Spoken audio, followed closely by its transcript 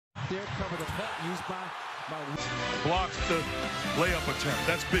there, cover the putt used by blocks the layup attempt.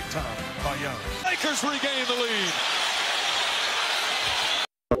 That's big time by Giannis. Lakers regain the lead.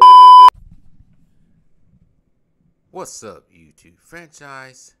 What's up, YouTube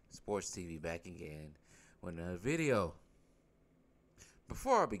franchise? Sports TV back again with another video.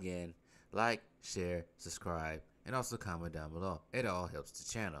 Before I begin, like, share, subscribe, and also comment down below. It all helps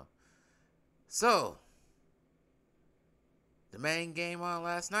the channel. So, the main game on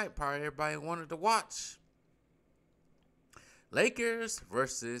last night, probably everybody wanted to watch. Lakers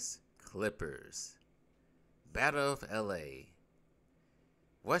versus Clippers. Battle of LA.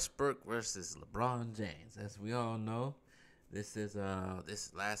 Westbrook versus LeBron James. As we all know, this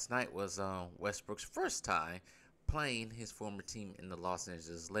last night was Westbrook's first time playing his former team in the Los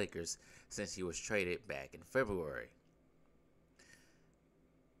Angeles Lakers since he was traded back in February.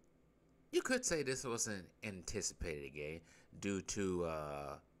 You could say this was an anticipated game due to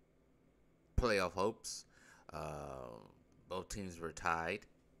playoff hopes. Both teams were tied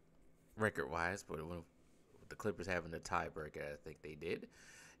record-wise, but with the Clippers having the tiebreaker, I think they did.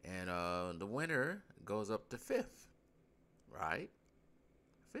 And the winner goes up to fifth, right?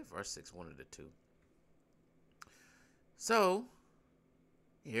 Fifth or sixth, one of the two. So,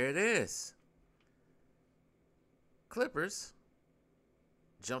 here it is. Clippers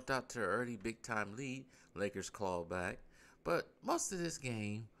jumped out to an early big-time lead. Lakers clawed back. But most of this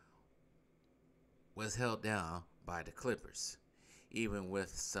game was held down by the Clippers, even with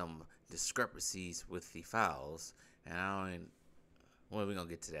some discrepancies with the fouls. And we're going to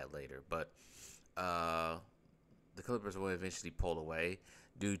get to that later. But the Clippers will eventually pull away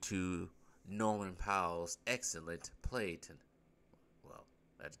due to Norman Powell's excellent play. Well,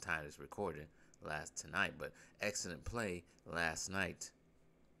 at the time it's recorded tonight, but excellent play last night.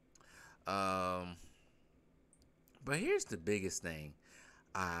 But here's the biggest thing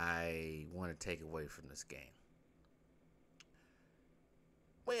I want to take away from this game.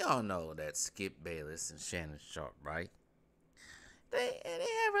 We all know that Skip Bayless and Shannon Sharp, right? They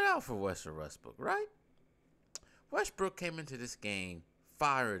have it out for Russell Westbrook, right? Westbrook came into this game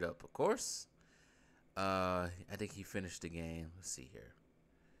fired up, of course. I think he finished the game. Let's see here.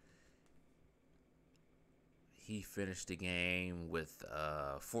 He finished the game with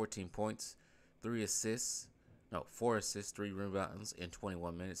 14 points, 4 assists, 3 rebounds in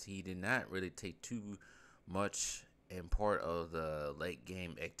 21 minutes. He did not really take too much in part of the late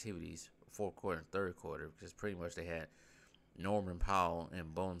game activities, fourth quarter and third quarter, because pretty much they had Norman Powell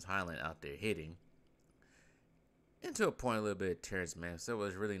and Bones Highland out there hitting. And to a point, a little bit of Terrence Mann. So there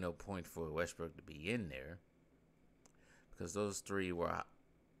was really no point for Westbrook to be in there, because those three were,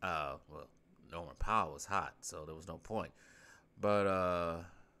 well, Norman Powell was hot, so there was no point. But I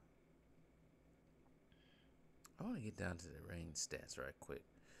want to get down to the range stats right quick.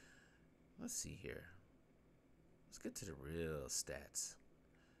 Let's see here. Let's get to the real stats.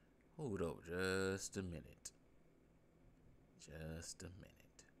 Hold up just a minute. Just a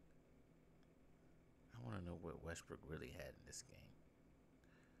minute. I want to know what Westbrook really had in this game.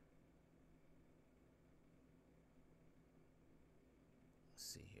 Let's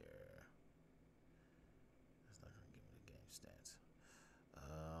see here. That's not going to give me the game stats. I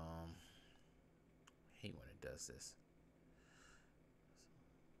hate when it does this.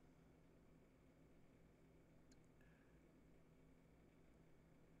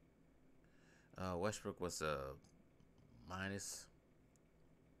 Westbrook was a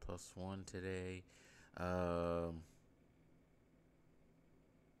 +1 today.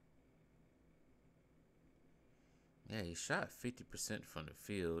 Yeah, he shot 50% from the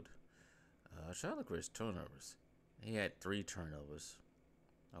field. Try to look for his turnovers. He had 3 turnovers.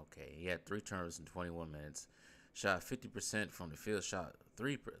 Okay, he had 3 turnovers in 21 minutes. Shot 50% from the field. Shot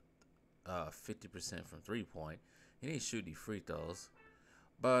 50% from 3-point. He didn't shoot any free throws,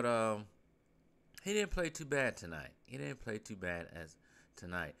 but he didn't play too bad tonight.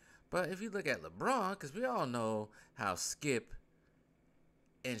 But if you look at LeBron, because we all know how Skip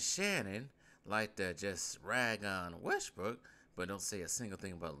and Shannon like to just rag on Westbrook, but don't say a single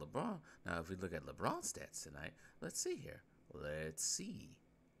thing about LeBron. Now, if we look at LeBron's stats tonight, let's see here. Let's see.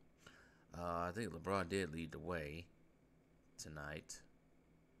 I think LeBron did lead the way tonight.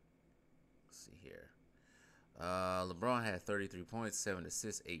 Let's see here. LeBron had 33 points, 7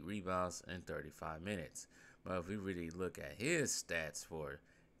 assists, 8 rebounds in 35 minutes. But if we really look at his stats for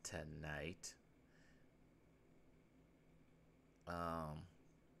tonight, get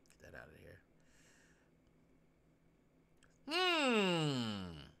that out of here.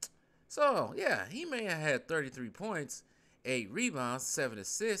 So, yeah, he may have had 33 points, 8 rebounds, 7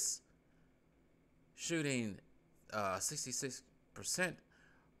 assists, shooting 66%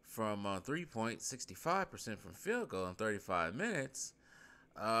 from 3-point, 65% from field goal in 35 minutes.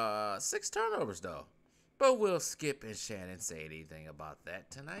 6 turnovers, though. But will Skip and Shannon say anything about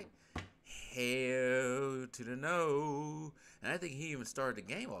that tonight? Hell to the no. And I think he even started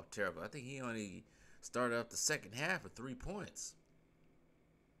the game off terrible. I think he only started up the second half with 3 points.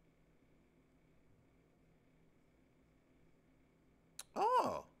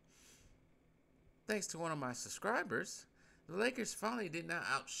 Oh, thanks to one of my subscribers, the Lakers finally did not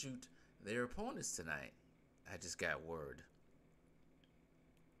outshoot their opponents tonight. I just got word.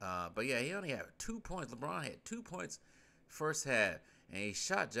 But yeah, he only had 2 points. LeBron had 2 points first half, and he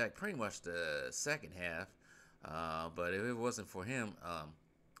shot Jack pretty much the second half. But if it wasn't for him,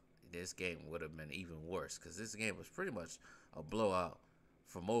 this game would have been even worse because this game was pretty much a blowout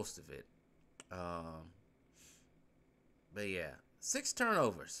for most of it. But yeah, 6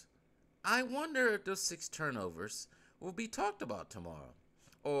 turnovers. I wonder if those 6 turnovers will be talked about tomorrow,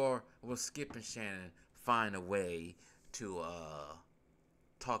 or will Skip and Shannon find a way to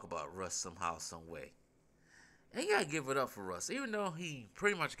talk about Russ somehow, some way. And you gotta give it up for Russ. Even though he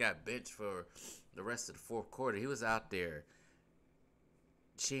pretty much got benched for the rest of the fourth quarter, he was out there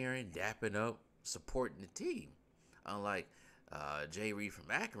cheering, dapping up, supporting the team. Unlike Jay Reed from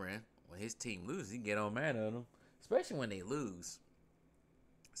Akron, when his team loses, he can get on mad at them. Especially when they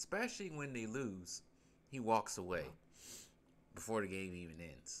lose. He walks away before the game even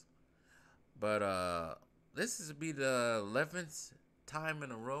ends. But this is to be the 11th time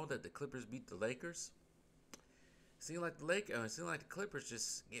in a row that the Clippers beat the Lakers. Seems like the Clippers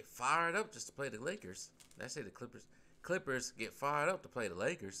just get fired up just to play the Lakers. I say the Clippers get fired up to play the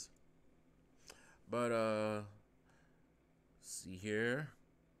Lakers. But see here.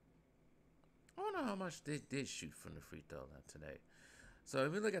 I don't know how much they did shoot from the free throw line today. So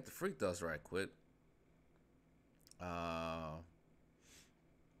if we look at the free throws right quick,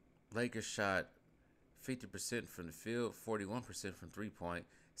 Lakers shot 50% from the field, 41% from 3-point,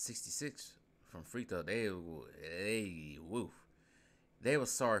 66 from free throw. They were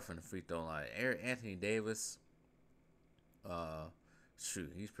sorry from the free throw line. Anthony Davis,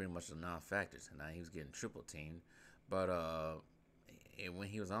 he's pretty much a non-factor tonight. He was getting triple teamed, but when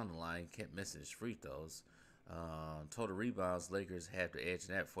he was on the line, he kept missing his free throws. Total rebounds, Lakers had the edge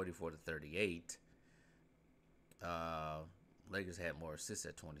in that, 44-38. Lakers had more assists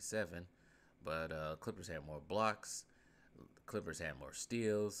at 27, but Clippers had more blocks. Clippers had more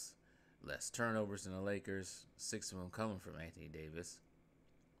steals, less turnovers than the Lakers, 6 of them coming from Anthony Davis.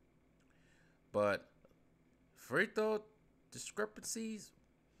 But free throw discrepancies,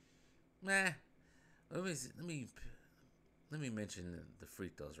 Let me mention the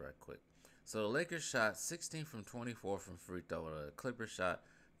free throws right quick. So the Lakers shot 16 from 24 from free throw. The Clippers shot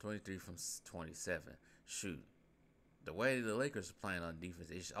 23 from 27. Shoot, the way the Lakers are playing on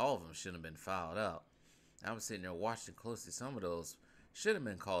defense, all of them should have been fouled out. I was sitting there watching closely. Some of those should have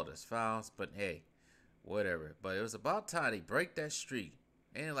been called as fouls, but hey, whatever. But it was about time they break that streak.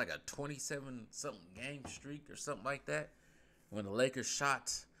 Ain't it like a 27-something game streak or something like that? When the Lakers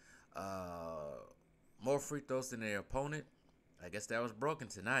shot more free throws than their opponent. I guess that was broken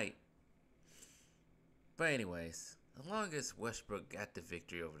tonight. But anyways, as long as Westbrook got the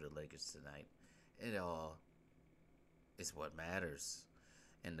victory over the Lakers tonight, it all is what matters.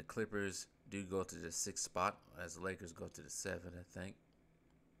 And the Clippers do go to the 6th spot as the Lakers go to the 7th, I think.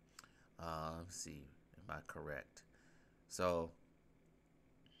 Let's see, am I correct? So,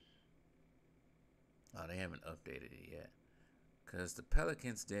 they haven't updated it yet because the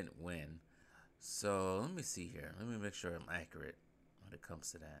Pelicans didn't win. So let me see here. Let me make sure I'm accurate when it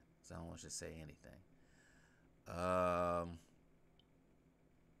comes to that. So I don't want you to say anything. Let's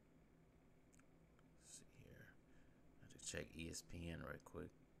see here. I have to check ESPN right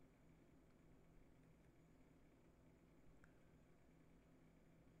quick.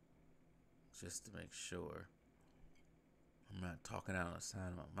 Just to make sure I'm not talking out of the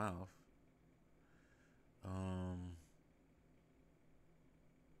side of my mouth.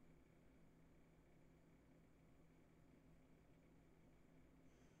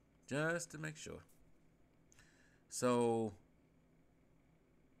 Just to make sure. So,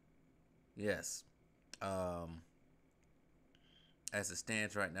 yes. As it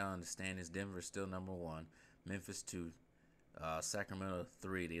stands right now in the standings, Denver is still number 1. Memphis 2. Sacramento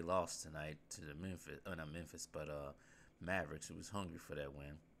 3. They lost tonight to the Mavericks, who was hungry for that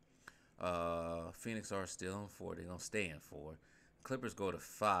win. Phoenix are still in 4. They're going to stay in 4. Clippers go to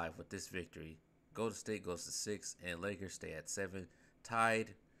 5 with this victory. Golden State goes to 6. And Lakers stay at 7.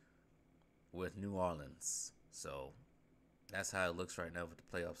 Tied with New Orleans. So that's how it looks right now with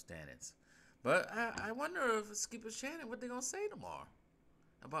the playoff standings. But I wonder if Skip and Shannon, what they're going to say tomorrow.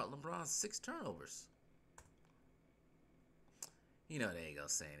 about LeBron's 6 turnovers. You know they ain't gonna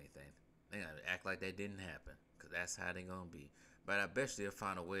say anything. They gonna act like that didn't happen, because that's how they gonna be. But I bet you they'll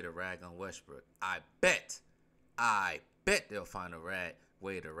find a way to rag on Westbrook. I bet they'll find a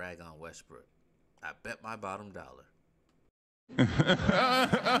way to rag on Westbrook. I bet my bottom dollar.